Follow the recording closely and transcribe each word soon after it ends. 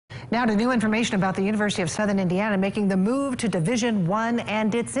Now to new information about the University of Southern Indiana making the move to Division I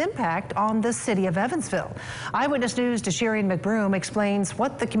and its impact on the city of Evansville. Eyewitness News' Desharian McBroom explains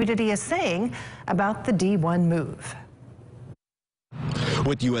what the community is saying about the D1 move.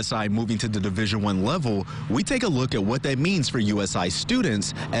 With USI moving to the Division I level, we take a look at what that means for USI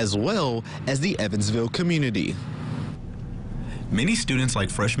students as well as the Evansville community. Many students like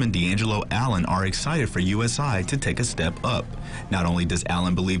freshman D'Angelo Allen are excited for USI to take a step up. Not only does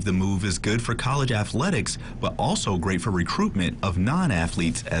Allen believe the move is good for college athletics, but also great for recruitment of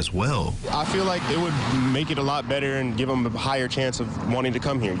non-athletes as well. I feel like it would make it a lot better and give them a higher chance of wanting to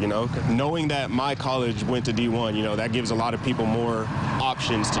come here, Knowing that my college went to D1, that gives a lot of people more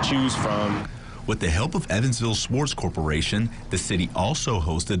options to choose from. With the help of Evansville Sports Corporation, the city also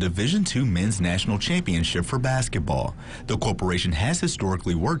hosts the Division II Men's National Championship for basketball. The corporation has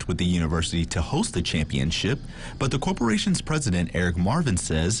historically worked with the university to host the championship, but the corporation's president, Eric Marvin,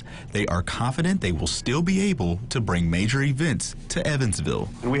 says they are confident they will still be able to bring major events to Evansville.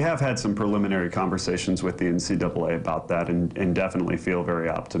 And we have had some preliminary conversations with the NCAA about that and definitely feel very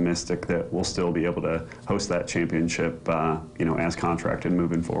optimistic that we'll still be able to host that championship, as contracted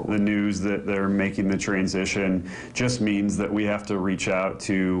moving forward. The news that they're making the transition just means that we have to reach out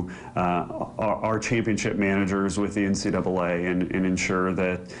to our championship managers with the NCAA and ensure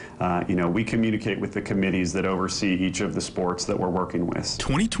that we communicate with the committees that oversee each of the sports that we're working with.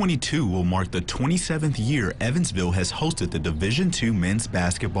 2022 will mark the 27th year Evansville has hosted the Division II Men's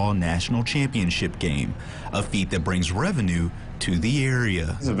Basketball National Championship game, a feat that brings revenue to the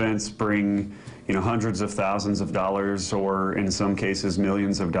area. These events bring hundreds of thousands of dollars, or in some cases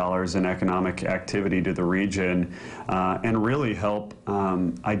millions of dollars in economic activity to the region, and really help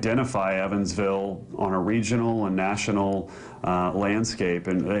identify Evansville on a regional and national landscape,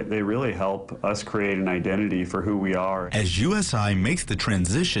 and they really help us create an identity for who we are. As USI makes the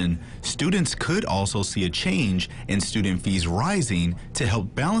transition, students could also see a change in student fees rising to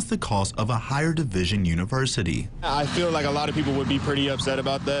help balance the cost of a higher division university. I feel like a lot of people would be pretty upset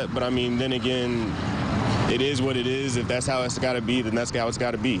about that, but then again, it is what it is. If that's how it's got to be, then that's how it's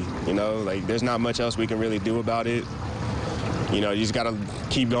got to be. There's not much else we can really do about it. You just got to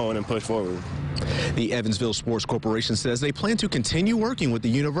keep going and push forward. The Evansville Sports Corporation says they plan to continue working with the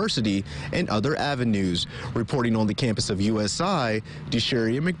university and other avenues. Reporting on the campus of USI,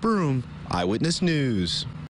 Desharian McBroom, Eyewitness News.